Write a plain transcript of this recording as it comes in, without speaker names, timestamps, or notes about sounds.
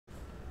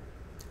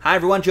Hi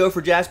everyone, Joe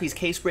for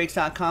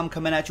JASPY'S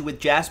coming at you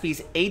with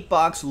JASPY'S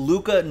 8-box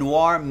LUKA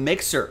Noir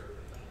Mixer.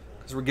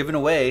 Because we're giving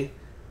away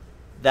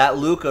that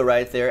LUKA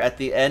right there at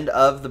the end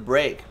of the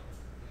break.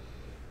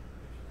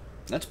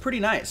 That's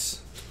pretty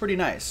nice. It's pretty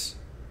nice.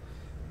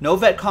 No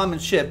vet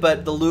commons ship,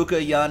 but the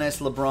LUKA,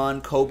 Giannis,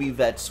 LeBron, Kobe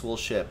vets will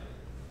ship.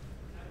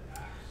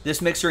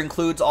 This mixer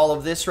includes all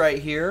of this right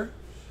here.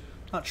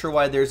 Not sure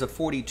why there's a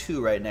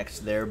 42 right next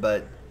to there,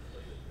 but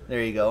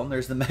there you go.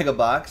 There's the mega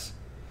box.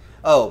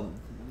 Oh,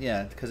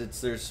 yeah,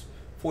 because there's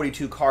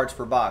 42 cards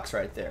per box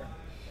right there.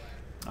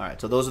 All right,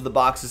 so those are the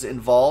boxes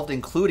involved,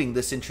 including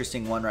this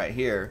interesting one right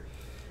here.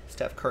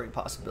 Steph Curry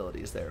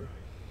possibilities there.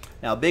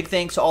 Now, big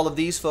thanks to all of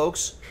these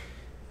folks.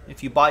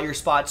 If you bought your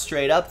spot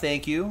straight up,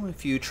 thank you.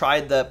 If you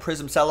tried the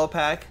Prism Cello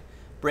Pack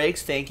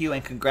breaks, thank you.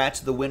 And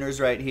congrats to the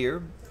winners right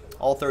here.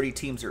 All 30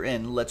 teams are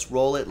in. Let's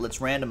roll it. Let's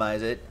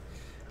randomize it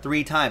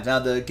 3 times. Now,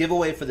 the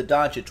giveaway for the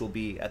Doncic will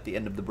be at the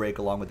end of the break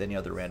along with any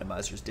other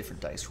randomizers,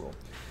 different dice roll.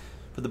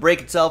 For the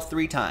break itself,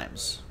 3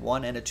 times.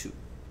 1 and a 2.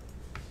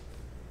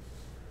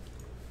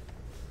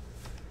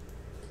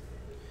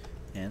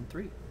 And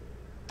 3.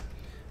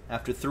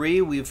 After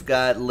 3, we've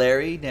got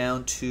Larry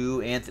down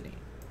to Anthony.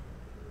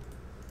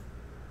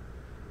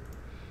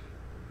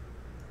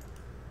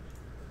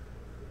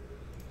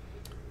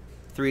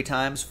 Three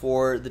times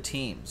for the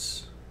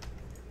teams.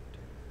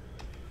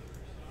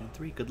 And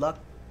 3. Good luck.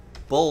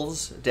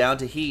 Bulls down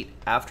to Heat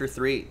after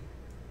 3.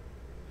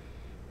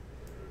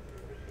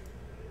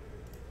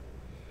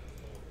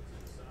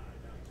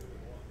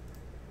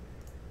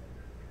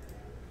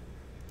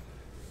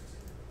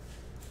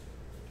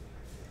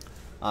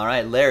 All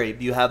right, Larry,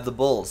 you have the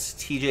Bulls.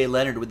 TJ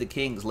Leonard with the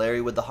Kings. Larry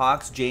with the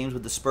Hawks. James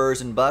with the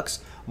Spurs and Bucks.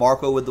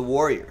 Marco with the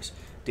Warriors.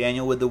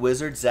 Daniel with the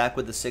Wizards. Zach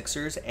with the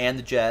Sixers and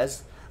the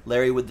Jazz.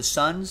 Larry with the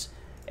Suns.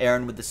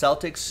 Aaron with the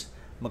Celtics.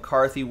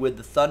 McCarthy with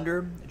the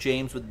Thunder.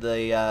 James with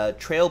the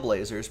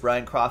Trailblazers.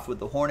 Brian Croft with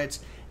the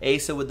Hornets.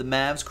 Asa with the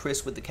Mavs.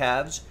 Chris with the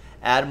Cavs.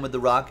 Adam with the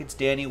Rockets.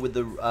 Danny with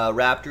the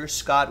Raptors.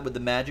 Scott with the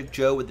Magic.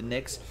 Joe with the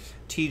Knicks.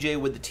 TJ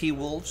with the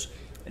T-Wolves.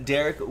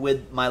 Derek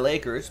with my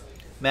Lakers.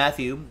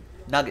 Matthew,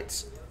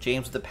 Nuggets.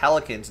 James with the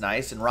Pelicans,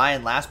 nice. And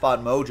Ryan, last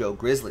spot, Mojo,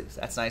 Grizzlies.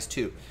 That's nice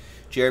too.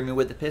 Jeremy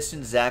with the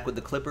Pistons. Zach with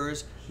the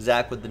Clippers.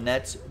 Zach with the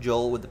Nets.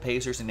 Joel with the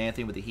Pacers. And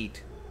Anthony with the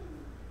Heat.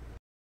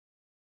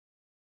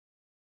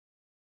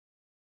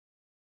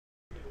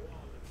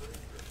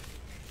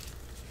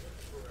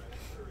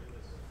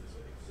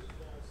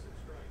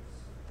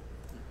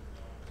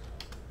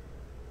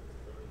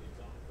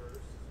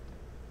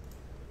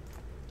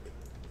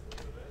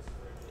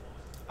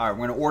 All right,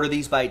 we're going to order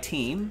these by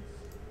team.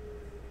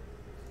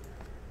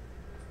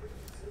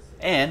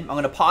 And I'm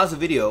going to pause the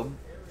video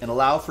and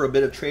allow for a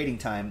bit of trading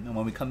time. And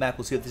when we come back,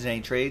 we'll see if there's any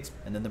trades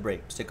and then the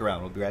break. Stick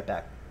around. We'll be right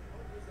back.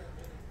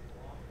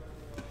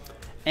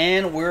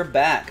 And we're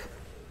back.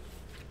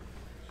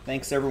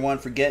 Thanks, everyone,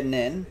 for getting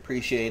in.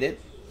 Appreciate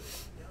it.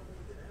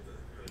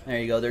 There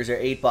you go. There's our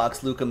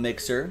 8-box LUKA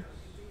mixer.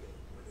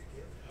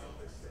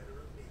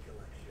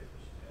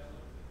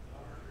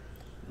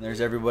 And there's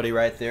everybody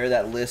right there.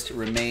 That list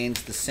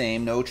remains the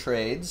same. No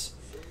trades.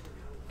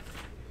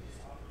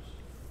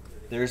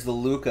 There's the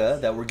LUKA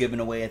that we're giving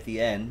away at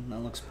the end. That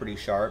looks pretty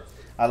sharp.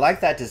 I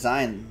like that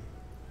design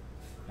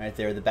right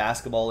there, the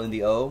basketball in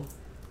the O.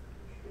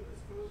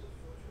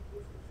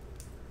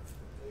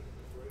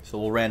 So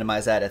we'll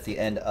randomize that at the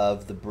end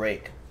of the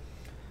break.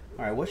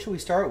 All right, what should we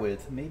start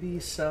with? Maybe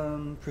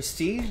some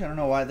Prestige? I don't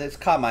know why that's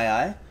caught my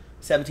eye.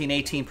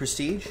 17-18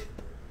 Prestige.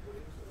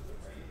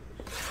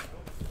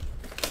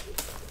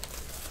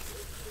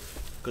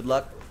 Good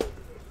luck.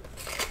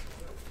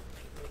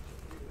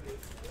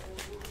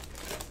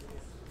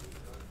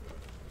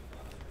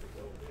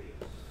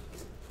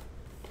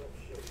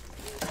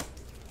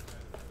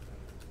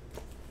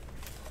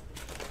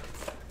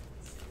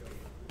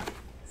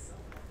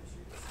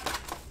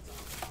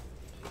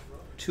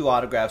 Two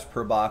autographs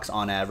per box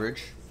on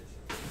average.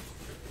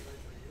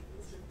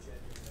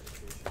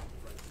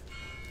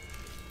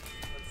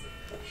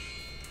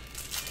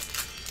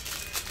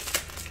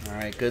 All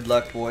right, good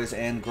luck, boys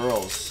and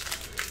girls.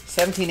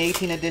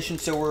 17-18 edition,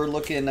 so we're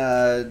looking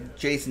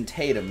Jason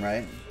Tatum,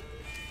 right?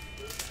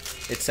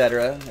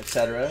 Etc.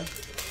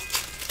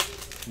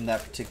 From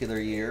that particular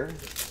year.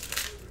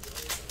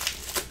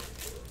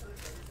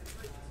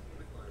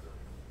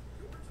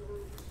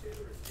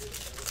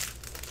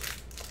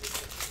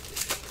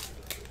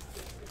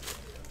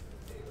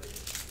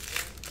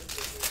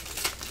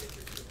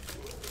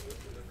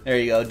 There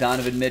you go,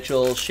 Donovan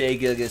Mitchell, Shai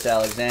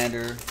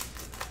Gilgeous-Alexander,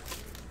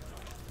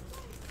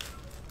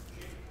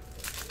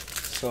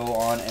 so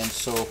on and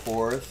so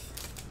forth.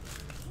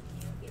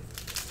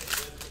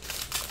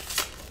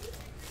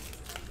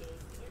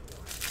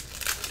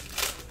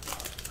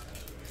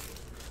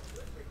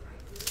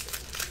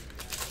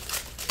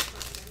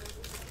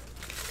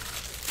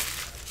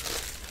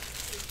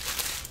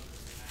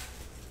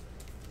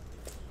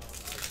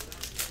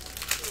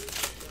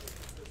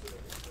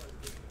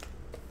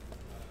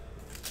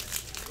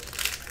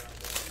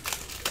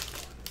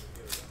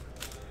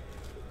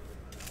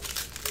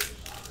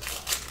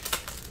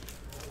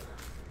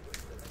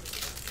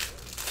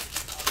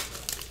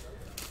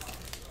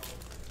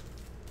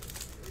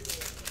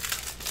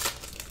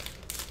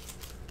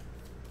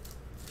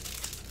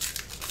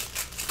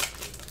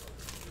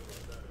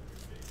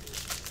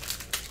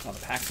 A lot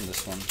of packs in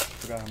this one.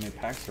 Forgot how many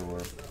packs there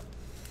were.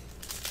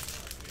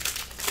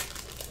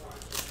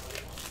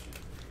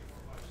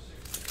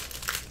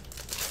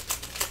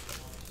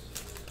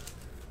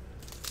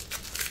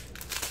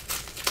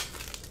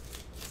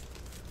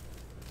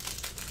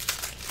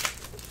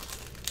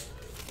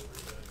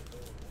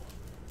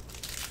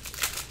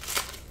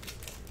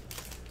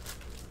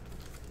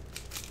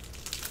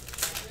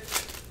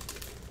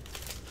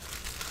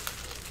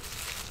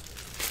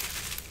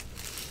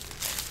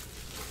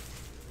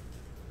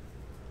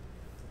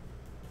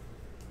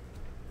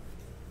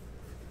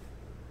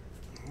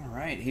 All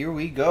right, here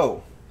we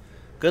go.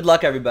 Good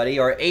luck, everybody.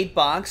 Our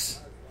 8-box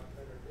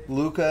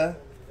LUKA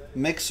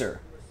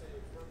mixer.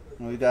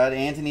 We got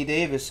Anthony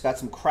Davis. Got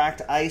some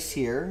cracked ice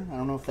here. I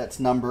don't know if that's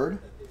numbered.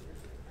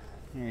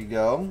 Here you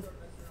go.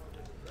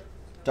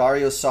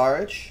 Dario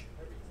Saric.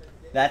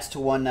 That's to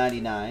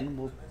 199.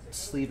 We'll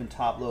sleeve and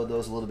top load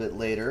those a little bit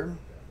later.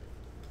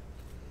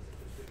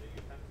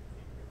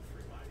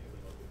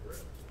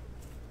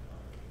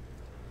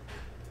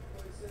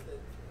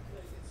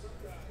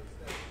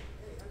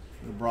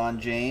 LeBron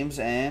James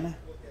and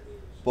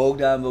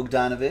Bogdan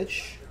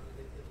Bogdanovic.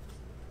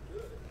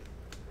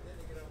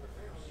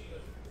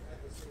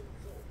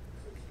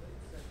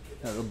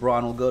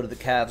 LeBron will go to the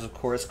Cavs, of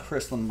course.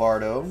 Chris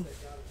Lombardo.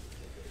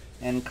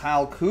 And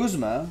Kyle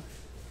Kuzma,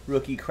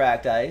 rookie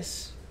cracked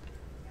ice.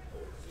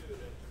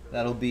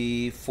 That'll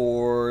be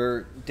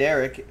for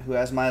Derek, who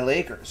has my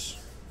Lakers.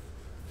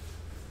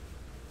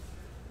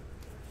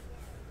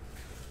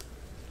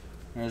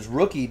 There's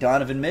rookie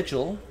Donovan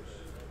Mitchell.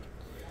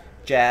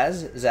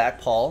 Jazz, Zach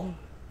Paul.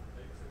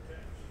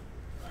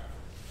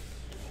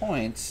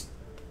 Points.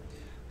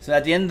 So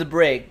at the end of the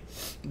break,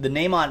 the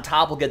name on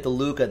top will get the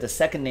LUKA. The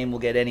second name will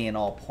get any and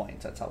all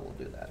points. That's how we'll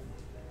do that.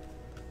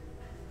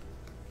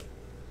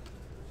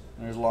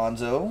 There's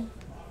Lonzo.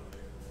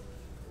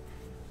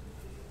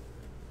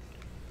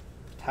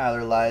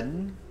 Tyler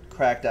Lydon.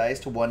 Cracked ice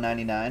to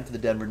 199 for the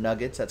Denver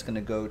Nuggets. That's going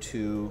to go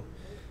to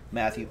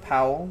Matthew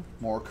Powell.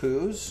 More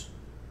Kuz.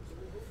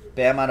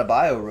 Bam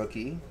Adebayo,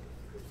 rookie.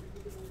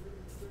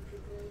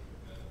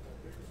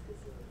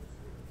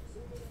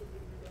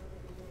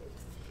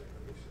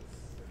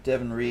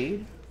 Devin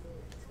Reed.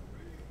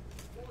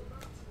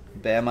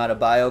 Bam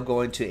Adebayo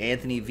going to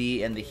Anthony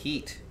V and the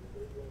Heat.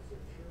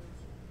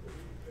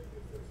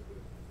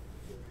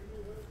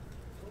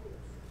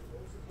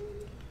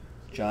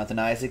 Jonathan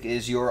Isaac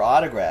is your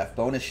autograph.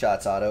 Bonus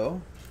shots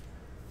auto.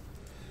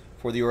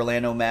 For the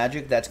Orlando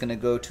Magic, that's going to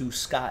go to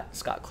Scott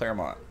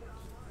Claremont.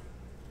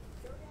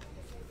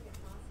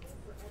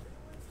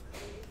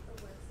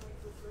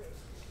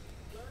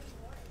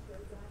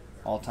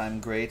 All-time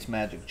greats,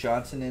 Magic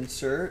Johnson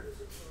insert.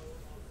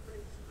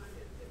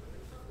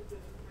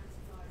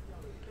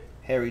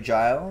 Harry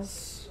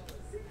Giles.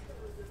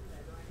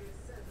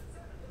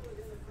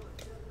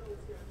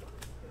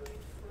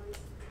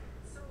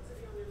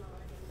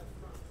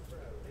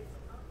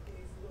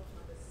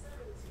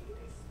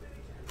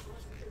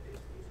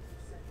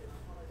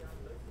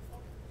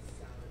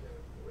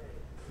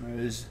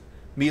 There's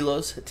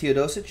Milos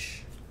Teodosic.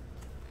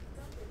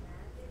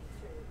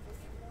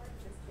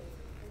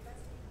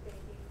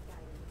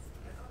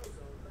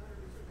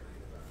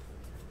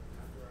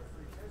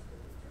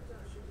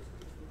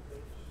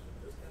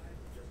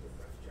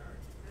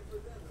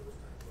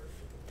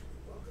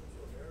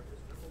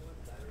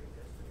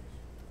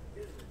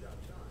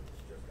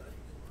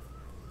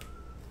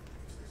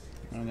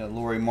 We got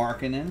Lauri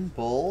Markkanen,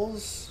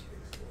 Bulls.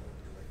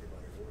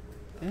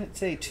 Didn't it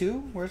say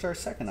 2? Where's our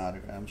second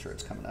autograph? I'm sure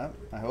it's coming up.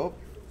 I hope.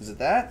 Is it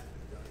that?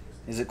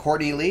 Is it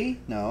Courtney Lee?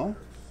 No.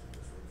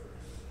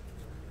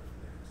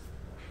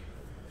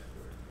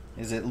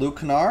 Is it Luke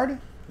Kennard?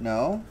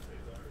 No.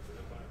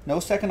 No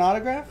second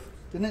autograph?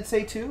 Didn't it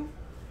say 2?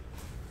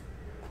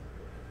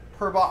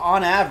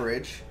 On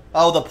average.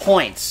 Oh, the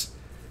points.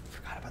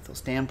 Forgot about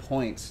those damn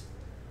points.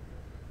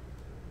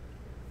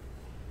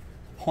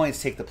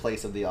 Points take the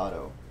place of the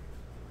auto.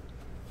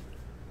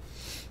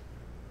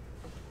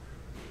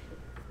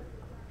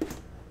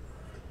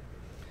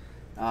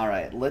 All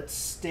right, let's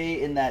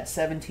stay in that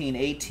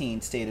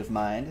 17-18 state of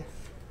mind.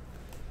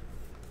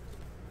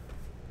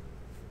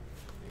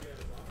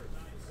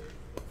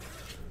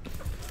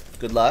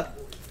 Good luck.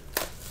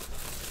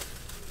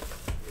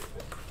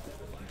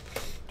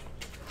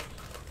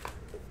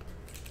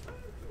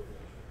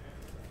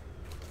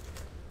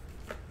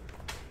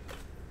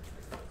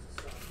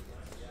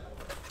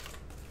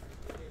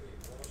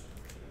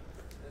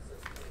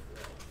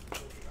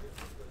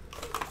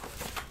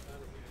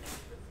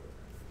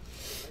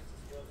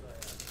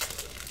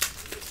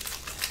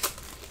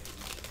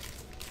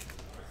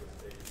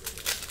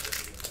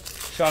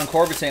 Sean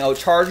Corbett saying, oh,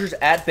 Chargers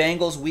at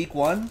Bengals week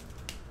 1.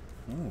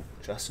 Ooh,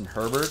 Justin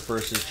Herbert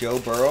versus Joe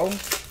Burrow.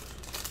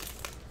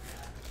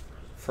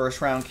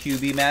 First round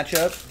QB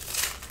matchup.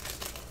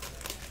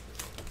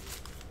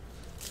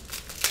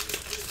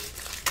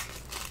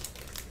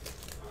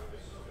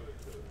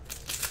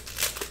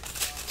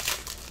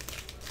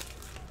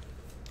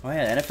 Oh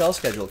yeah, the NFL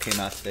schedule came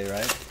out today,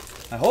 right?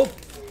 I hope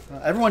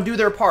Everyone do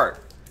their part.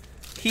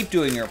 Keep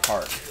doing your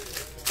part.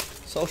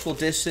 Social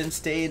distance,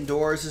 stay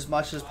indoors as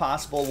much as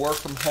possible, work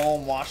from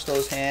home, wash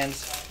those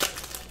hands.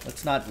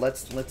 Let's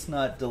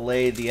not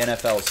delay the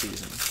NFL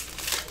season.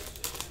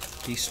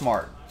 Be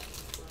smart.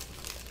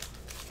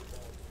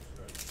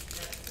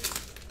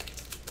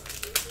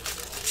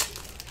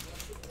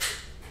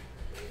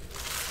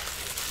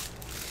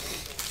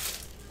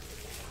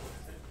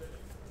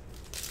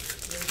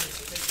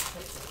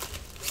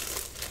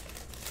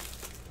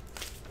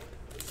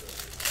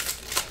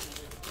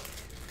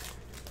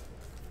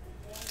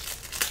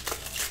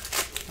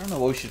 I don't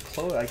know what we should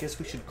close. I guess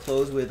we should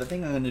close with, I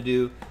think I'm going to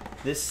do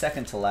this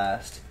second to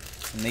last.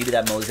 And maybe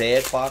that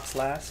mosaic box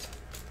last.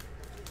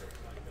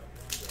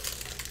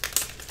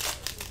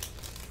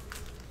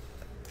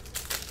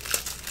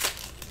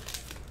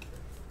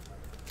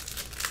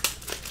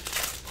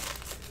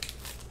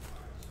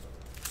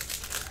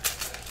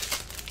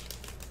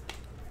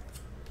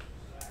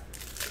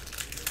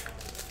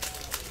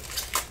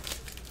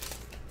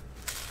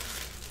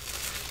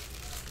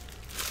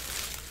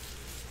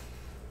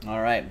 All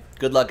right,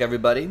 good luck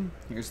everybody.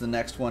 Here's the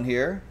next one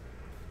here.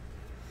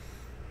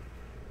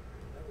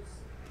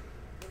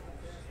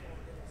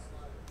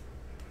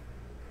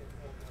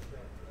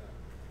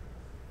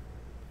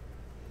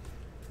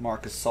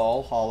 Marcus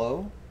Saul,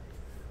 hollow.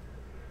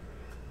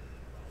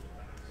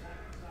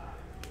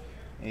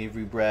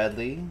 Avery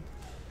Bradley,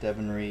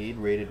 Devin Reed,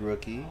 rated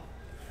rookie.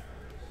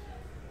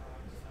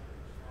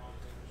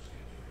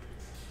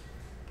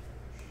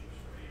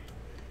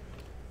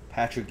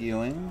 Patrick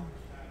Ewing.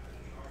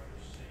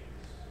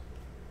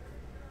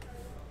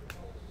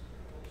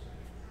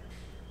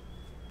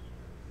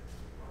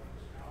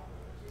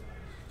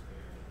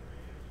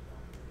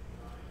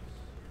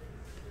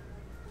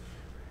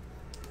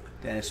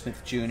 Dennis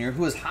Smith Jr.,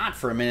 who was hot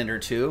for a minute or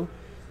two.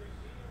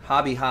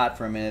 Hobby hot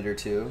for a minute or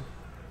two.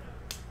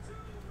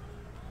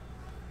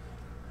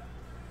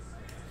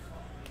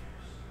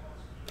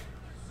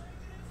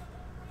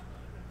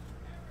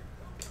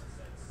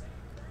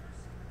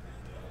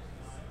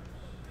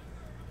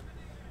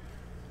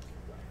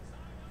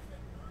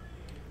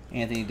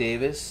 Anthony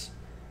Davis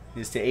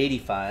is to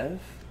 85.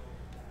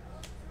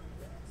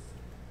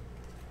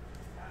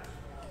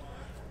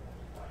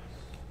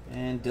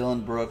 And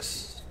Dylan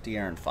Brooks,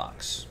 De'Aaron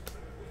Fox.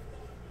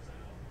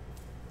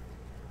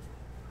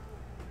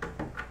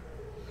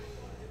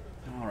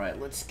 All right,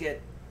 let's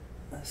get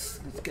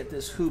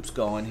this hoops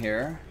going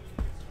here.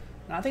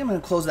 Now, I think I'm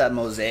going to close that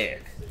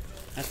mosaic.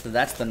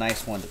 That's the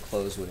nice one to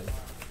close with.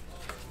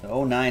 The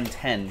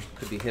 09-10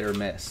 could be hit or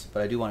miss,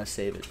 but I do want to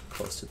save it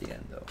close to the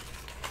end, though.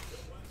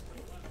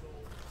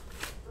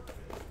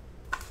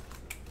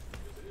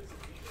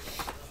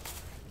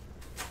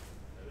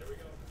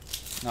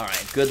 All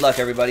right, good luck,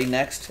 everybody.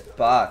 Next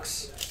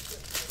box.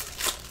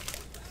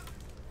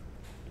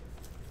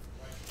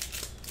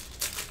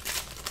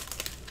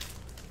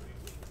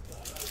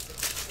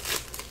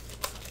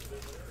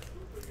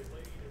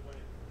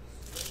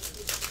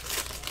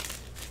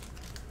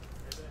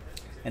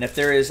 And if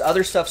there is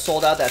other stuff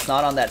sold out that's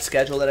not on that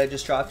schedule that I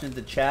just dropped into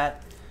the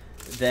chat,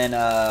 then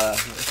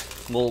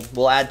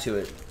we'll add to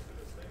it.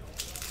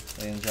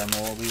 Ladies and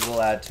gentlemen, we will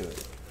add to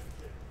it.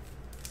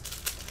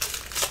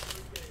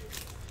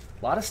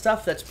 A lot of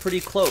stuff that's pretty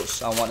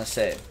close, I want to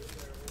say.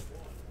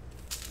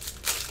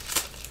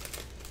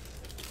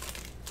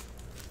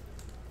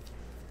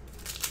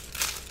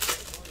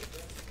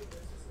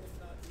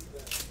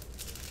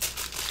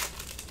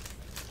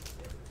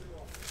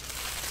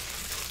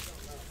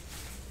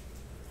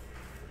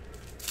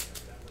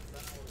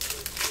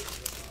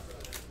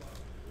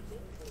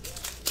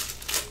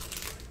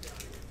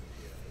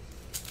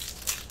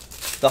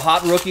 The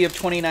hot rookie of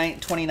 29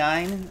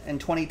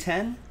 and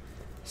 2010.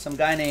 Some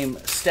guy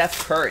named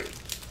Steph Curry.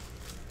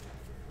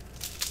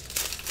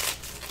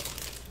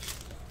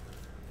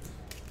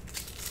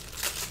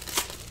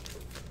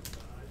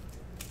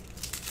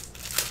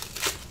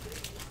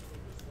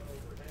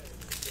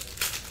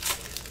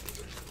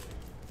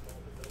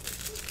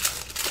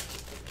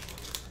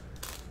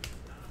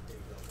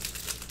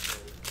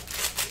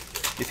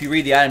 If you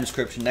read the item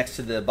description next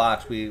to the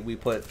box, we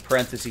put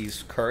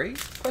parentheses Curry,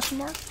 question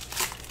mark?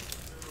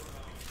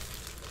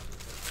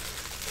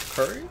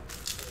 Curry?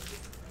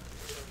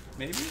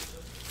 Maybe?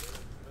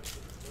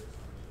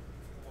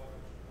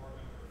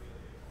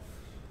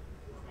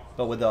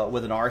 But with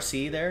an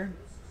RC there?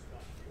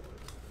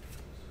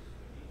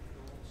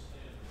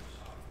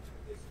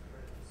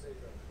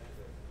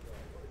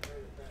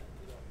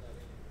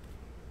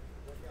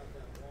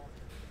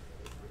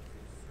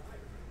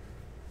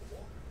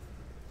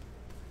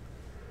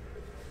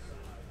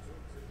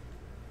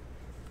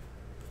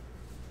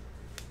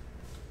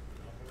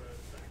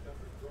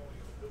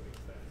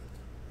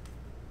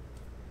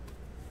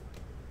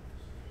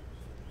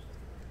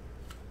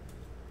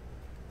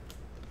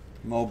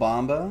 Mo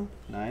Bamba,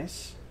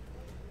 nice.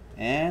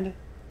 And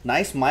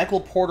nice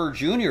Michael Porter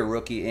Jr.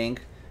 rookie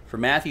ink for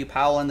Matthew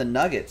Powell and the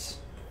Nuggets.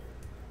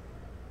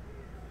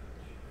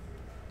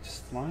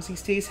 Just as long as he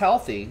stays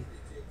healthy,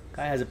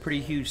 guy has a pretty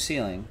huge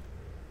ceiling.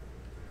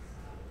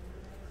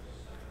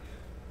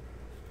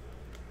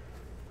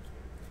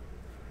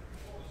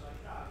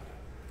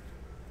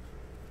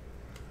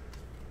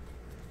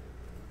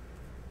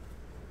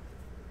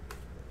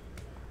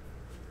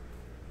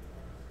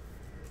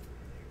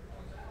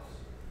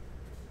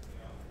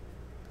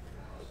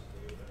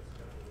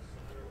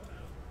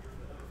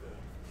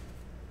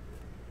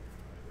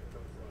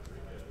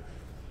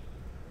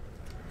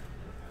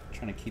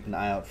 Trying to keep an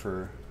eye out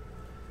for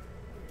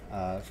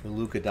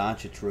Luka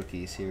Doncic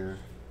rookies here,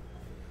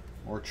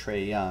 or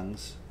Trae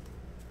Young's.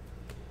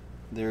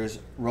 There's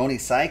Rony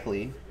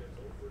Cycli,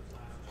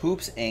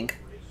 Hoops Inc.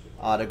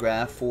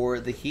 autograph for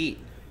the Heat.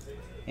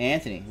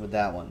 Anthony with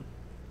that one.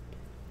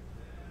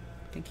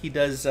 I think he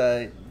does.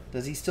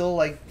 Does he still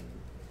like?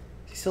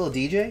 Is he still a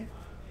DJ?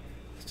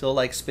 Still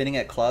like spinning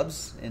at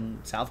clubs in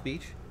South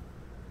Beach?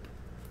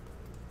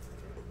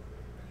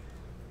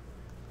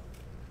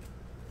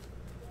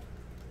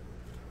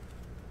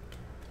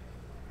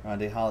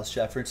 Rondae Hollis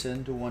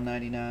Jefferson to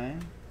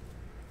 199.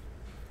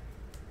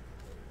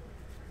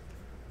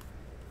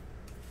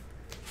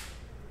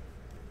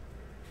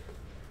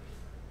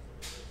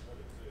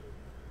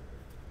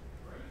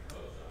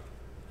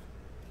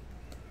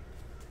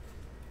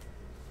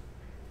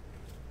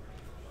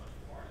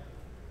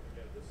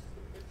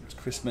 It's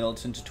Chris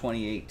Middleton to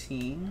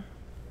 2018.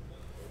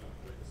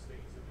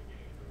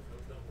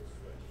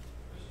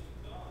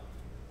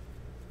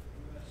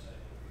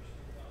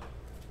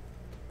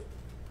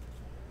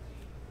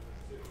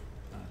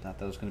 Thought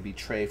that was going to be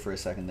Trae for a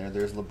second there.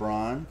 There's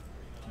LeBron,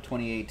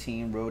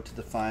 2018 road to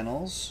the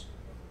finals.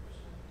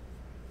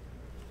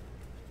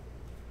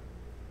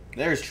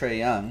 There's Trae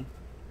Young.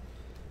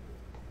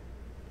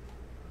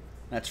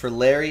 That's for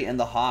Larry and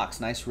the Hawks.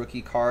 Nice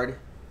rookie card,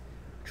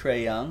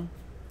 Trae Young.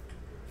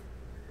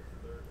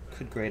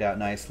 Could grade out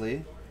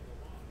nicely.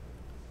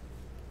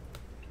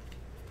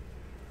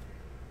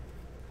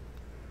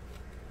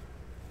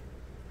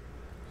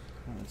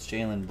 Oh, it's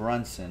Jalen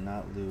Brunson,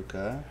 not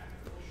Luka.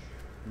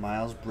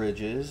 Miles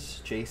Bridges,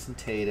 Jason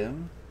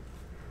Tatum.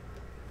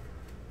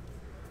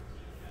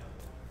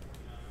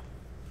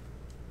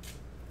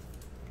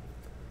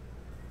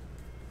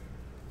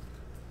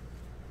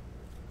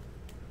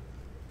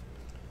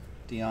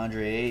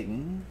 DeAndre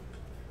Ayton,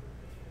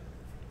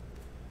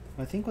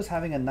 who I think was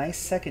having a nice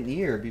second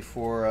year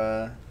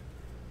before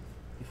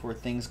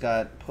things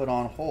got put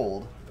on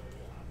hold.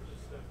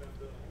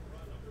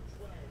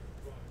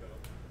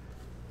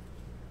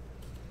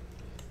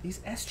 These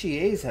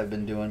SGAs have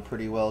been doing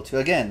pretty well too.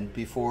 Again,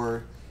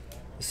 before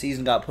the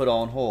season got put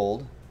on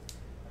hold,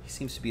 he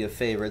seems to be a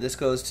favorite. This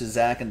goes to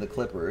Zach and the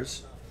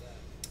Clippers.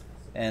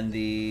 And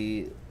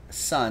the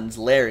Suns,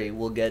 Larry,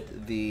 will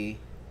get the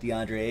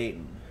DeAndre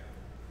Ayton.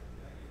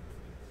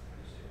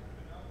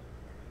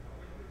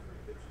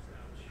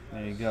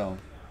 There you go.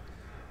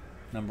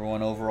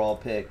 #1 overall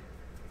pick.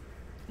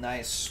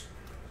 Nice.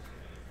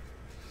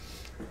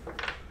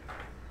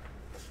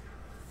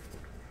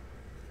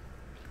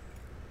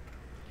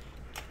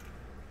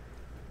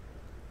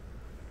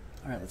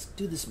 All right, let's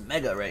do this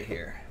mega right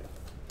here.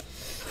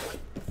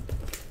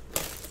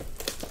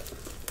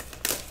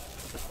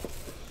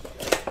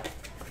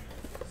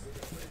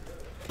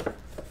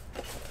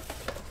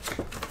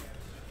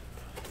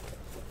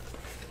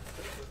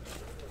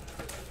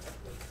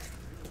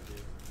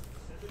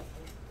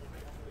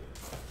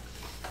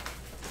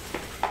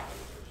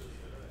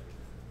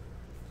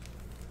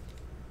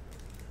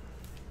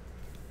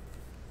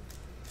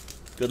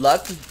 Good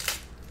luck.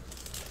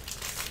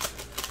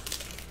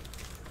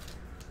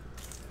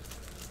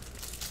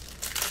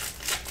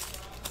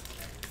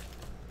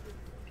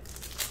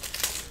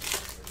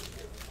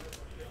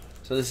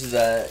 So this is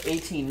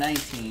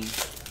 1819.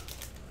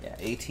 Yeah,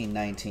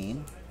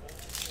 1819.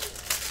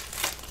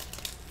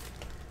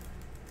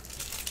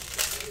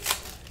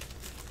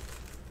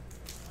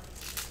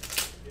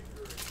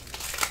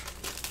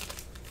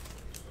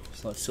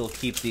 So let's still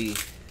keep the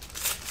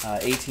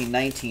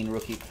 1819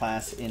 rookie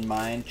class in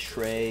mind.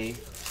 Trae,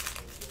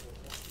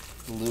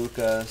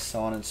 Luka,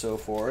 so on and so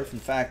forth. In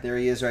fact, there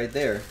he is right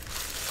there.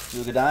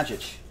 Luka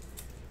Doncic.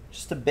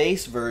 Just a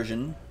base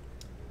version.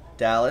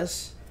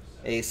 Dallas,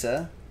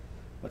 Asa.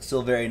 But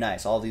still very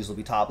nice. All these will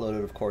be top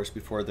loaded, of course,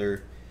 before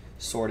they're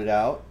sorted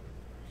out.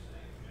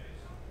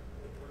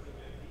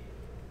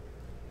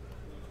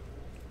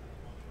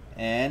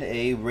 And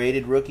a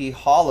rated rookie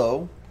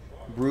hollow,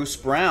 Bruce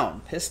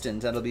Brown.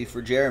 Pistons, that'll be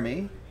for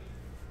Jeremy.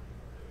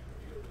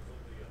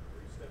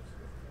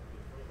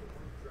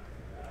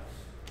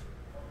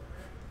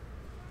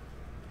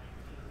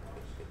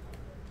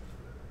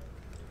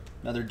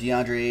 Another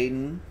DeAndre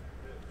Ayton,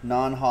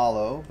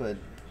 non-hollow, but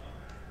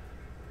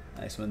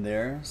nice one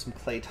there. Some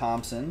Klay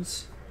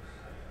Thompsons.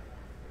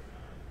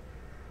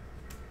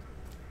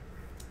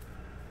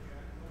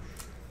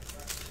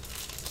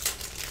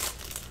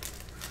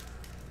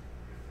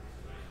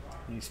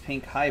 These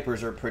pink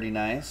hypers are pretty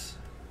nice.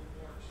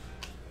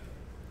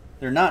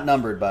 They're not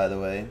numbered, by the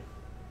way,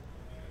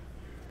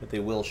 but they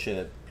will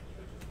ship.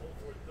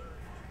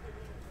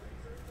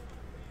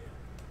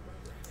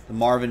 The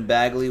Marvin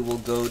Bagley will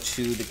go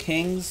to the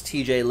Kings.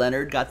 TJ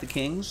Leonard got the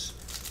Kings.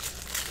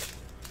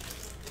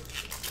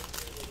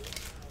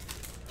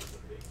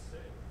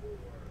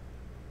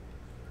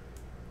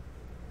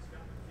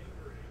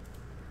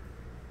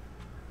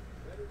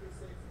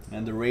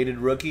 And the rated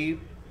rookie,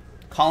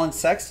 Colin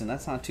Sexton.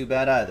 That's not too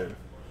bad either.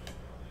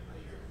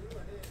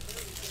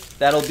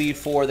 That'll be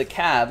for the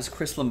Cavs.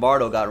 Chris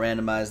Lombardo got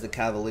randomized the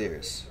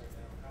Cavaliers.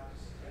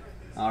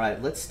 All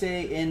right, let's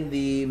stay in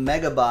the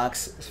mega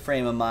box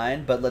frame of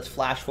mind, but let's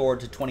flash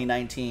forward to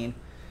 2019,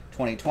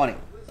 2020.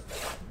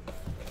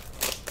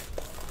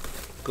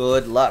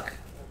 Good luck.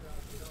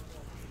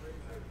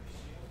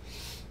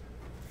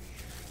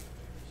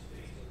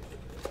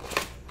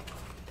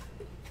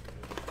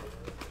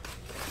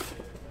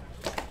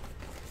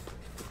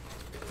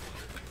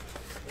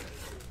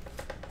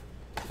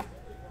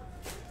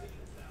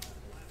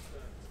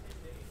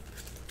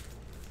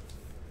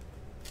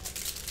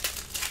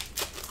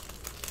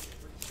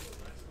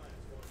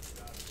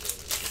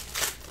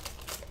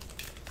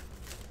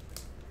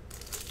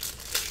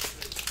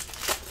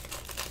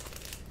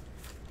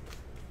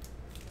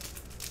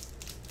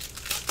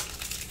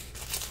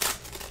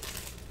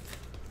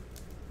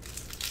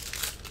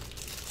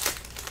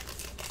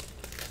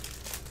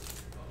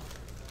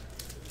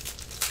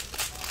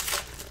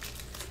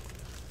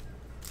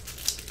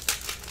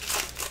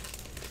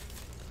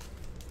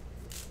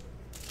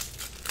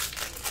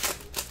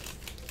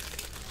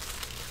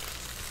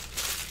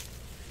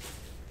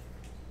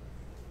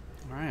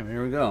 All right,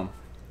 here we go.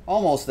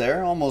 Almost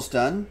there, almost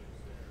done.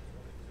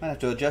 Might have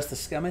to adjust the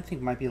schedule. I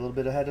think it might be a little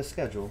bit ahead of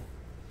schedule.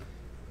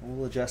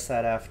 We'll adjust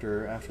that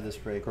after this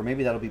break, or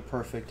maybe that'll be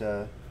perfect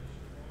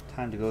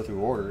time to go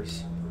through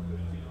orders.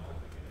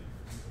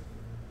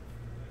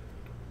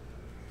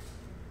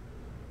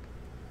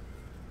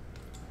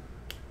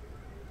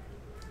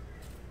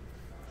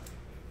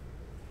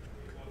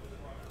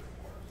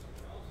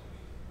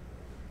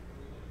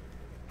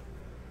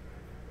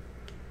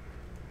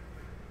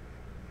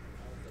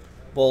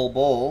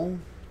 Bull,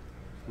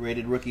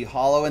 rated rookie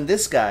hollow, and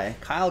this guy,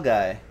 Kyle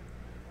guy,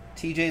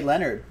 TJ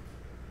Leonard,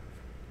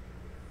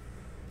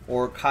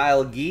 or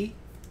Kyle Gee,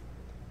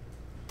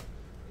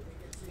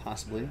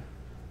 possibly.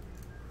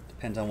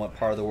 Depends on what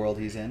part of the world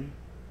he's in.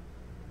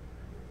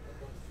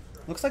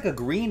 Looks like a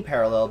green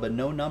parallel, but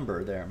no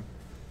number there.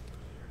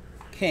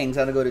 Kings,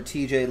 how to go to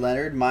TJ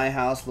Leonard, My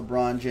House,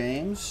 LeBron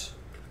James.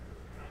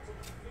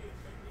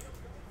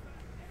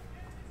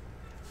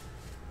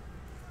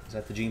 Is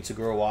that the Gene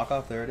Segura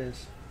walk-off? There it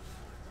is.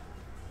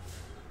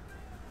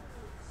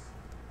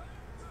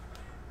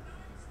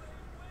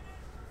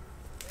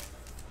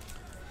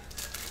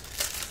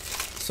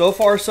 So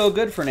far, so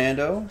good,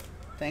 Fernando.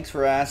 Thanks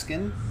for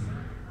asking.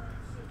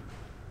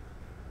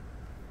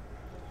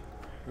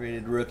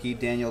 Rated rookie,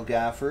 Daniel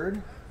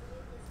Gafford.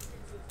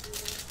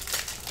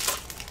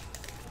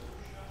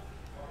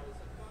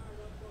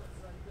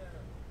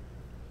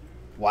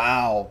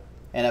 Wow.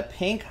 And a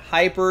pink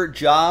hyper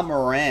Ja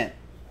Morant.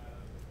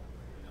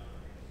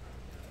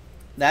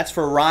 That's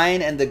for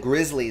Ryan and the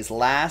Grizzlies.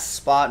 Last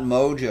spot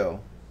mojo.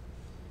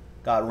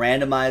 Got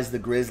randomized the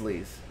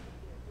Grizzlies.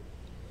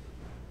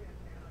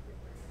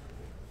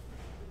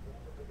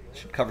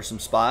 Should cover some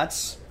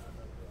spots.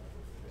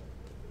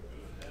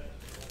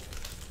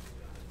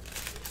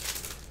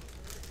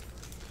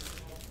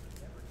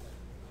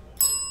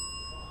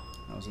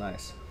 That was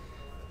nice.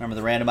 Remember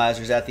the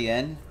randomizers at the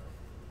end?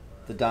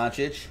 The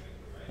Doncic,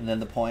 and then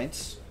the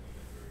points.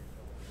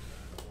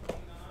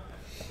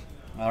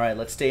 All right,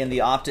 let's stay in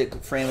the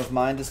optic frame of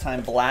mind, this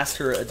time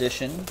Blaster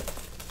Edition.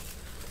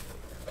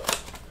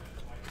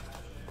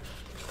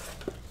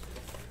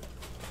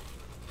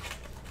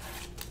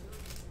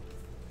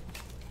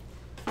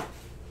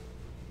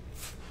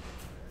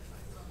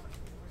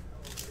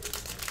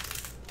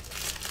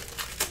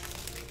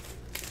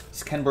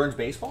 Is Ken Burns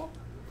baseball?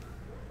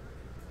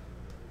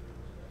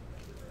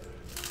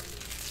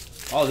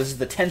 Oh, this is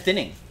the 10th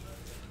inning.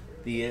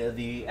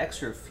 The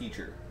extra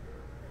feature.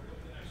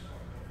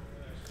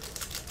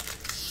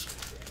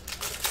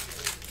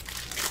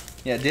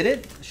 Yeah, did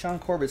it? Sean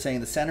Corbett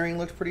saying the centering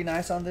looked pretty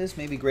nice on this.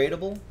 Maybe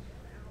gradable.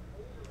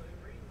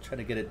 Try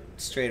to get it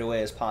straight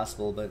away as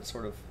possible, but it's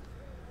sort of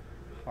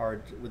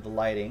hard with the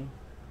lighting.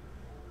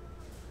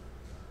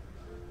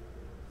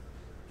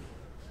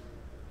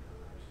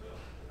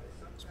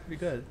 It's pretty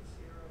good.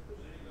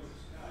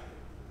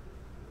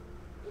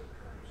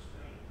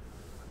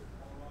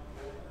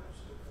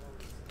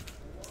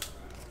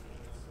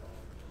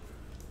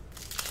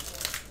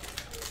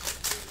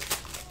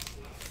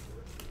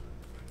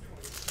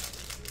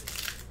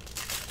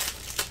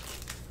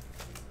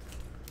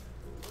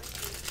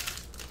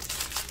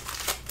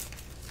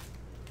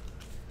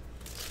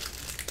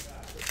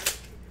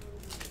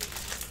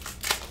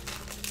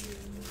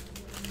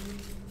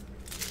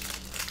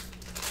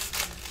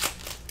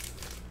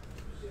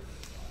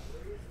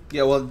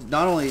 Yeah, well,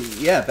 not only,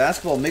 yeah,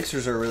 basketball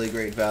mixers are a really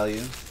great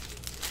value.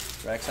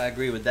 Rex, I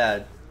agree with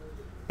that.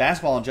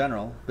 Basketball in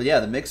general. But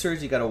yeah, the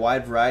mixers, you got a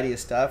wide variety of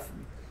stuff.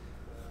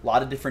 A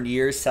lot of different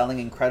years selling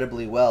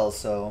incredibly well,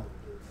 so,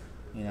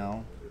 you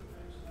know,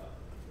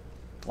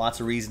 lots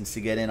of reasons to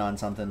get in on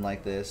something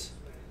like this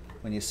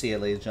when you see it,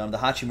 ladies and gentlemen.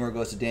 The Hachimura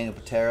goes to Daniel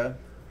Patera.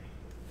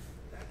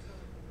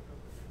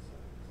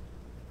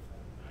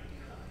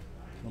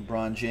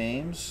 LeBron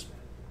James.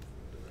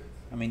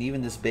 I mean,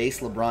 even this base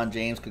LeBron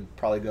James could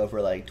probably go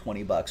for like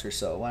 20 bucks or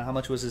so. How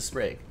much was this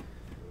break?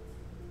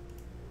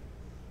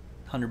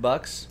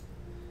 $100?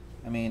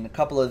 I mean, a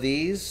couple of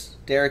these.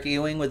 Derek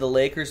Ewing with the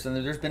Lakers, and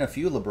there's been a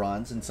few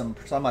LeBrons, and some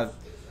I've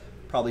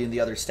probably in the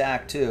other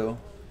stack too.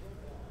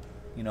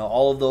 You know,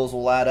 all of those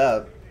will add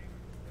up.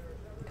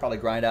 Probably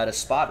grind out a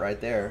spot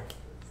right there.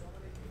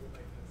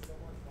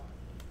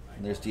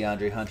 And there's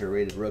DeAndre Hunter,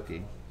 rated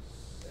rookie.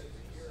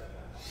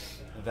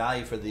 The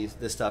value for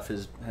this stuff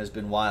has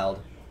been wild.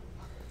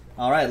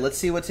 All right, let's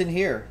see what's in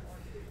here.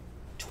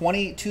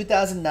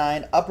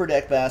 2009 Upper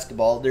Deck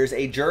basketball. There's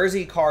a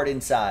jersey card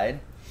inside.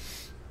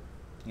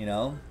 You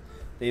know,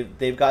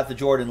 they've got the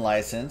Jordan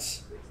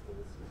license.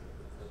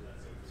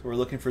 So we're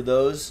looking for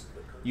those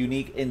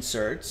unique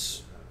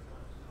inserts.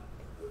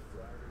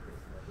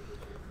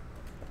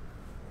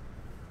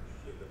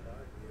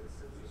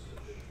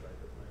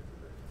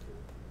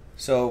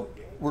 So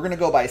we're going to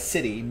go by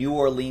city. New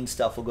Orleans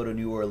stuff will go to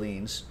New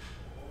Orleans.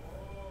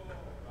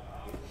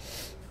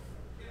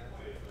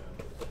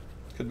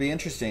 Could be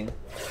interesting.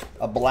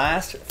 A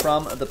blast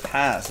from the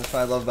past. That's what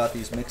I love about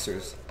these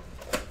mixers.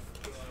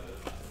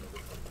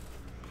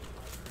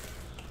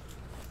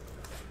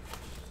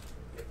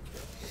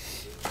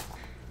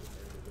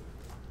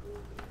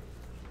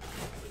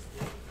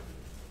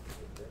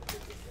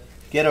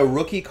 Get a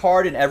rookie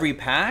card in every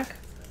pack?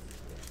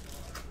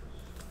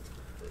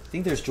 I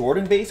think there's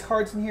Jordan base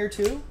cards in here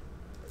too.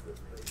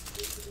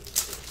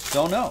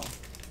 Don't know.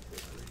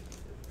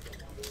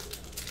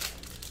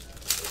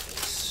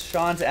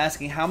 Sean's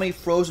asking, how many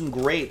frozen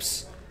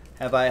grapes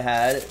have I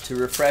had to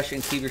refresh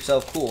and keep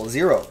yourself cool?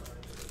 0.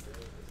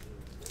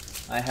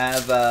 I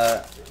have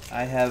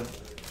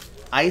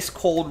ice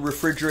cold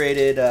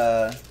refrigerated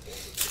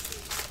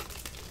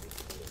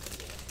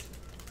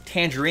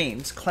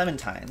tangerines,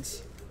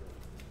 clementines.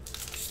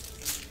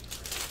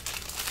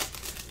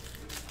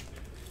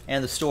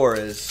 And the store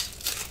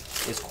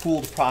is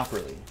cooled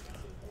properly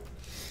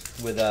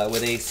with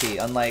AC,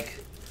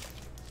 unlike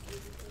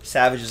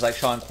savages like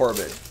Sean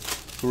Corbett,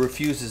 who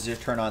refuses to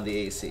turn on the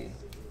AC.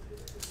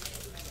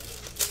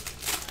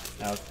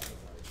 Now,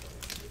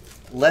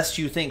 lest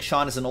you think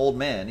Sean is an old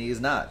man, he is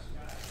not.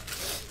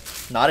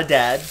 Not a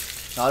dad,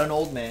 not an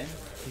old man.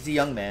 He's a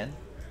young man.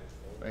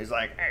 He's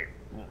like, hey,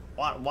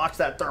 watch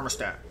that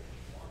thermostat.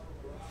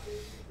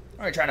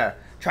 Are you trying to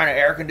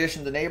air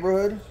condition the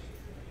neighborhood?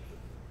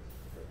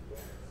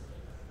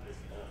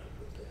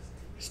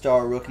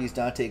 Star rookies,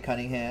 Dante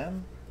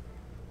Cunningham.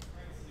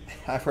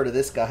 I've heard of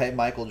this guy,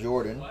 Michael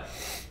Jordan.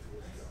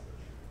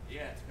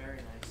 Yeah, it's very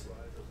nice.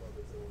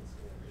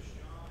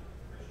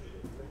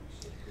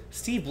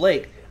 Steve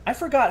Blake. I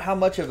forgot how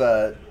much of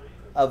a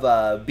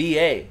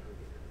BA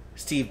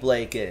Steve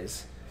Blake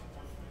is.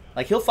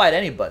 Like, he'll fight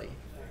anybody.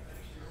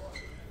 I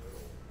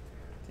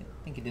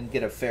think he didn't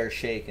get a fair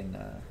shake in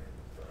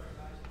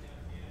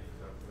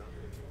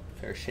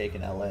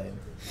LA.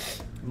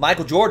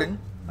 Michael Jordan.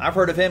 I've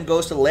heard of him,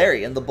 goes to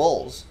Larry and the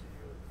Bulls.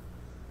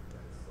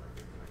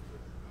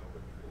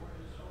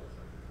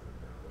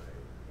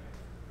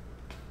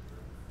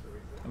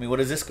 I mean, what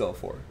does this go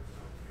for?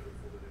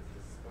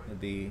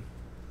 The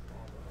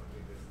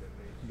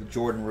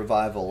Jordan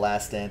revival,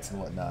 Last Dance and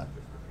whatnot.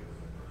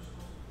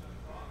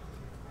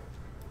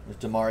 There's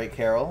Damari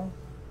Carroll.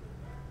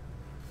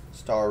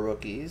 Star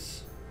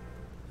rookies.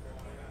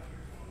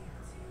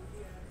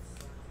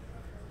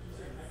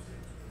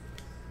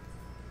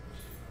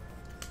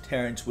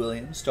 Terrence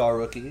Williams, star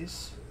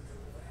rookies.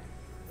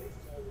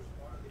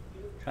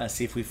 Trying to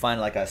see if we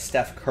find like a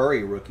Steph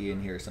Curry rookie in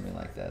here or something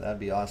like that. That'd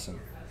be awesome.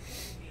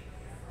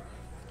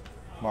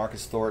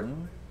 Marcus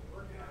Thornton,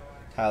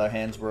 Tyler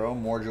Hansbrough,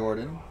 more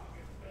Jordan.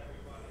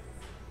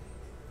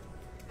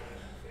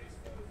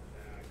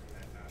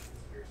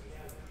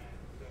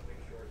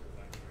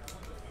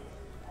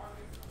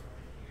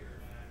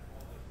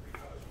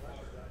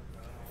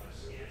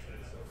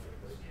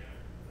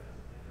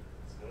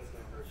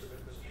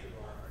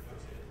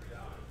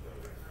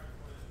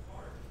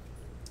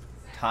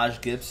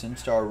 Taj Gibson,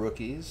 star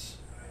rookies.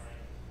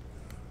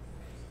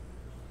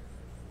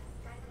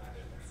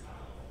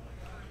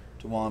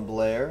 DeJuan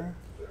Blair.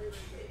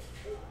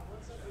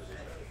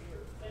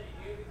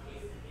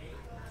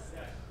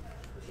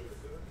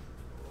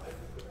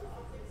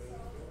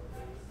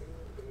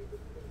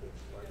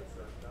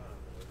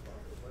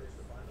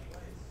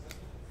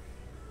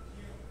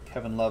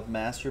 Kevin Love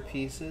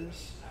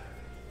masterpieces.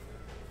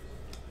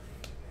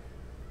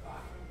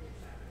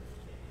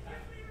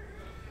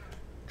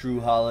 Drew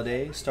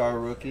Holiday, star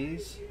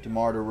rookies.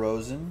 DeMar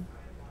DeRozan,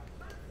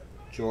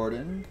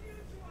 Jordan.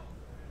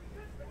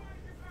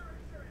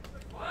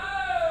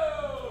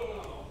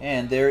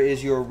 And there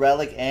is your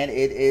relic, and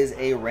it is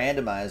a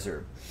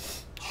randomizer.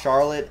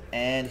 Charlotte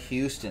and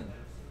Houston.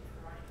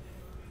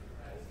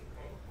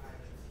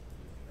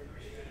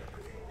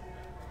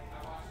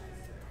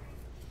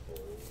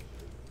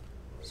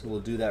 So we'll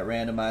do that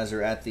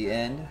randomizer at the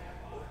end.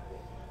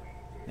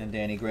 And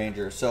Danny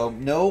Granger. So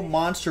no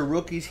monster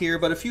rookies here,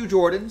 but a few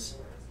Jordans,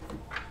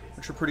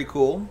 which are pretty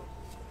cool.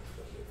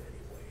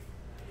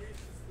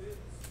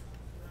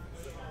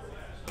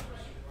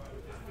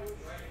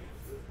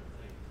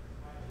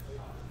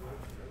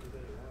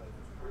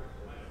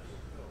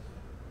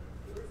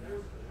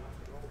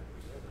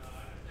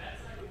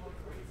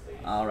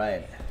 All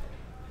right.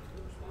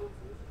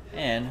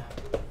 And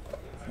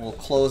we'll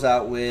close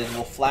out with,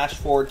 we'll flash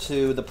forward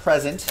to the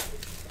present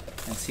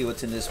and see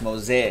what's in this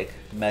Mosaic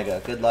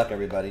Mega. Good luck,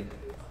 everybody.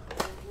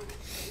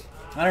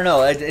 I don't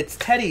know. It's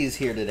Teddy's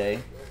here today,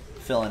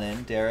 filling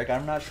in. Derek,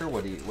 I'm not sure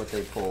what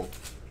they pulled.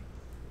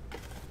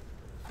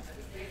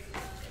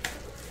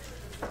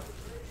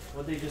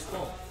 What did they just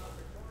pull?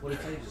 What did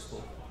Teddy just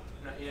pull?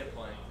 No, he didn't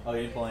play. Oh,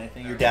 you didn't pull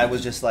anything? Your dad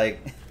was just like,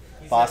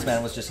 Boss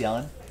Man was just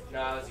yelling?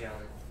 No, I was yelling.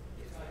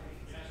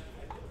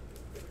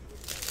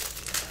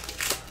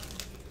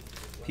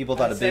 People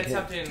thought a big hit.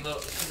 Something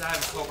because I have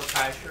a Cobra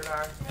Kai shirt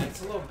on, and it's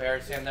a little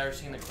embarrassing. I've never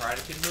seen the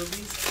Karate Kid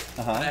movies,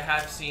 but I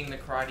have seen the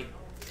Karate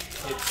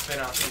Kid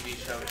spin-off TV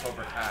show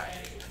Cobra Kai.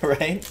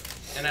 Right.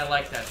 And I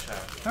like that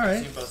show. All right.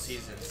 I've seen both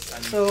seasons.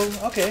 So,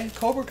 okay,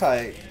 Cobra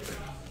Kai.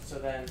 So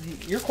then...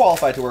 You're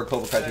qualified to wear a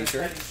Cobra Kai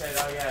t-shirt. Teddy said,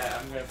 oh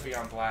yeah, I'm going to be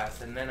on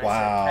blast. And then I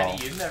wow. said,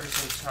 Teddy, you've never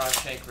seen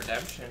Shawshank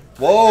Redemption.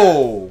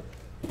 Whoa!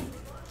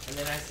 And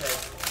then I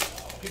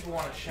said, people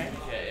want to shank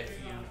it if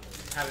you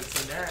haven't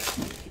seen that.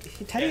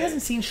 Teddy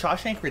hasn't seen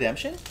Shawshank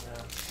Redemption? No.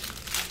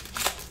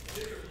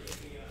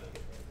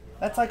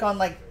 That's like on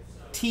like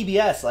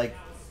TBS, like...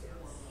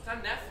 It's on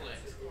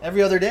Netflix.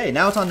 Every other day.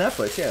 Now it's on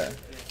Netflix, yeah.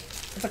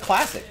 It's a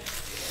classic.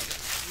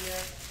 Yeah.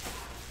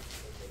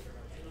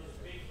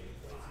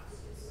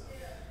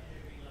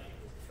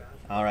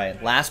 All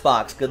right, last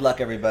box. Good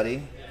luck,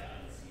 everybody.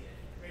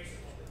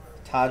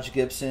 Taj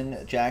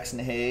Gibson, Jackson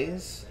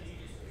Hayes.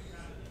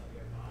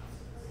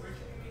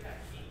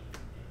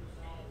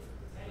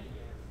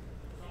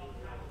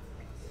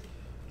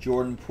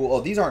 Jordan Poole.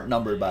 Oh, these aren't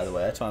numbered, by the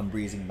way. That's why I'm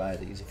breezing by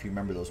these, if you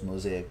remember those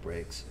Mosaic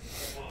breaks.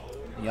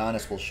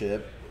 Giannis will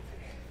ship.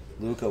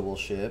 LUKA will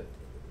ship.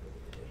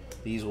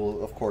 These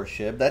will, of course,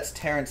 ship. That's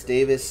Terrence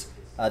Davis.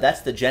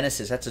 That's the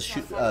Genesis. That's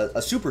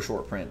a super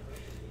short print.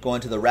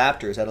 Going to the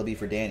Raptors. That'll be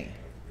for Danny.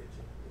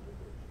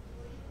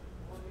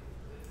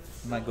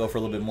 Might go for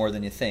a little bit more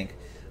than you think.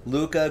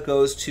 LUKA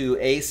goes to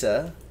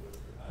Asa,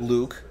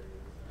 Luke,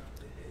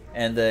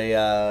 and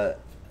the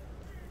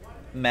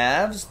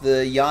Mavs,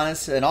 the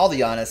Giannis, and all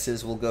the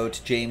Giannis's will go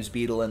to James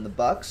Beadle and the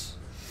Bucks.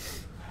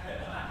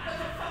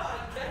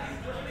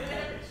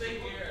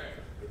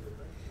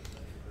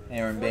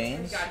 Aaron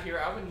Baines. Got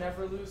here, I would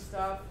never lose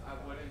stuff. I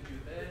wouldn't do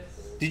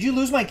this. Did you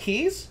lose my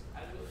keys?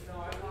 No,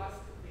 I lost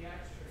the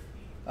extra.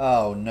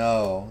 Oh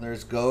no,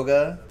 there's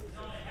Goga.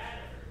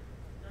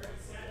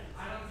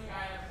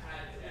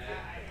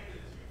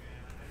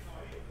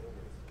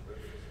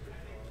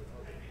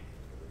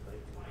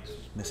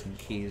 Missing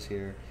keys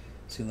here.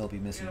 Soon they'll be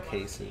missing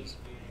cases.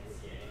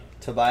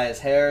 Tobias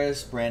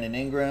Harris, Brandon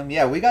Ingram.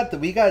 Yeah,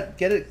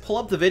 get it. Pull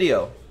up the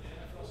video.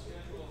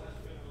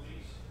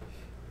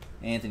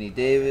 Anthony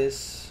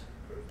Davis,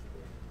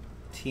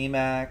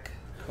 T-Mac,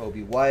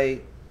 Kobe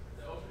White,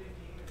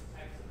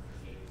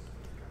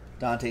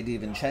 Dante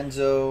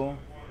DiVincenzo,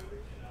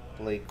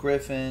 Blake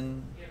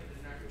Griffin,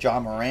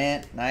 John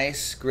Morant,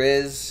 nice,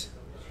 Grizz.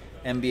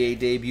 NBA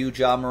debut,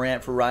 John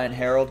Morant for Ryan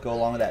Harold. Go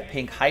along with that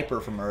pink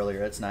hyper from earlier.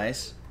 That's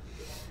nice.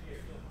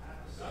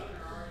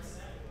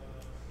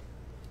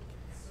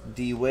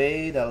 D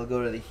Wade, that'll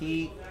go to the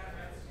Heat.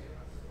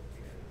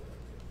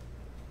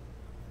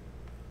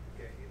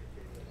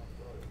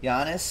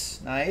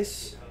 Giannis,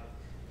 nice.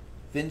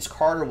 Vince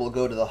Carter will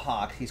go to the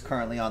Hawks. He's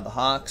currently on the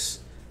Hawks.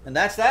 And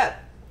that's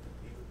that.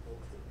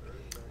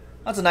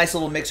 That's a nice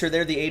little mixer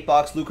there, the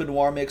 8-box LUKA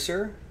Noir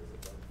mixer.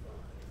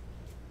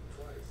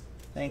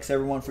 Thanks,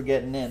 everyone, for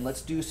getting in.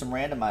 Let's do some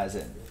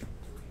randomizing.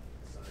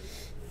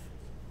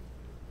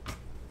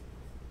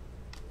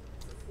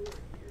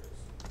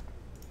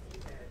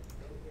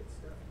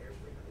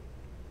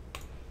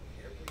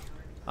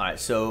 All right,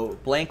 so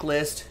blank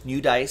list,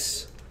 new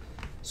dice.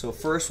 So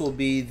first will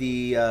be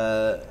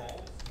the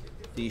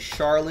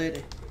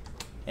Charlotte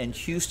and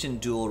Houston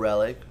dual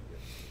relic.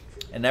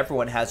 And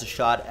everyone has a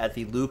shot at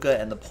the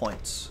LUKA and the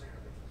points.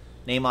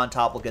 Name on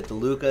top will get the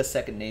LUKA,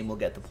 second name will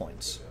get the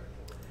points.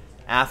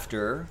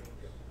 After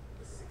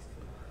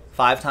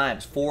 5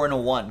 times, 4 and a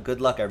 1.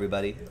 Good luck,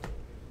 everybody.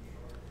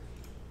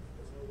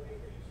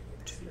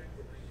 2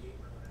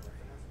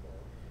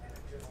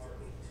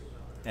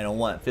 and a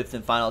 1. 5th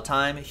and final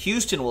time.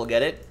 Houston will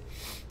get it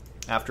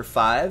after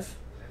 5.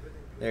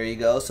 There you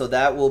go. So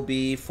that will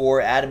be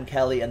for Adam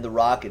Kelly and the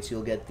Rockets.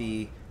 You'll get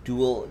the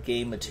dual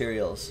game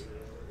materials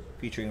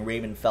featuring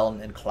Raymond Felton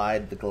and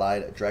Clyde the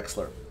Glide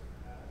Drexler.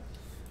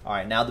 All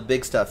right, now the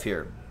big stuff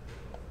here.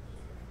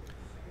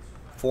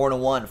 4 and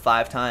a 1,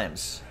 5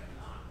 times.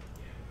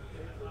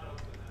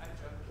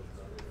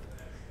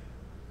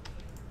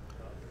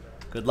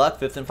 Good luck,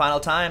 5th and final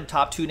time.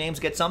 Top 2 names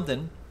get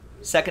something.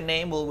 Second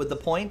name will with the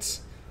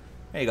points.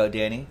 There you go,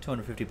 Danny.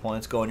 250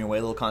 points going your way.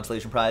 A little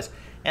consolation prize.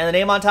 And the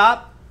name on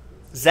top,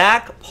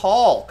 Zach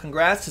Paul.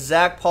 Congrats to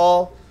Zach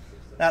Paul.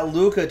 That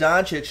Luka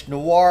Doncic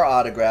Noir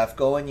autograph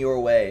going your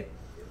way.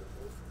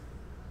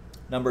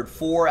 Numbered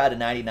 4 out of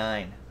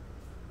 99.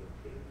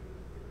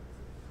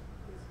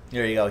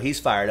 There you go. He's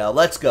fired up.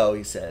 Let's go,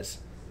 he says.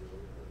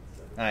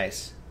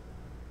 Nice.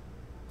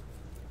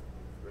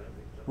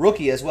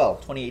 Rookie as well,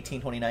 2018,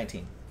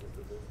 2019.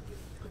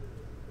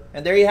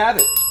 And there you have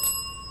it.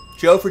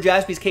 Joe for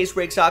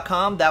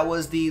JaspysCaseBreaks.com. That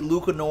was the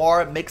LUKA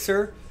Noir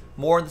mixer.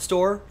 More in the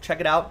store. Check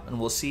it out, and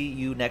we'll see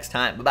you next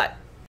time. Bye-bye.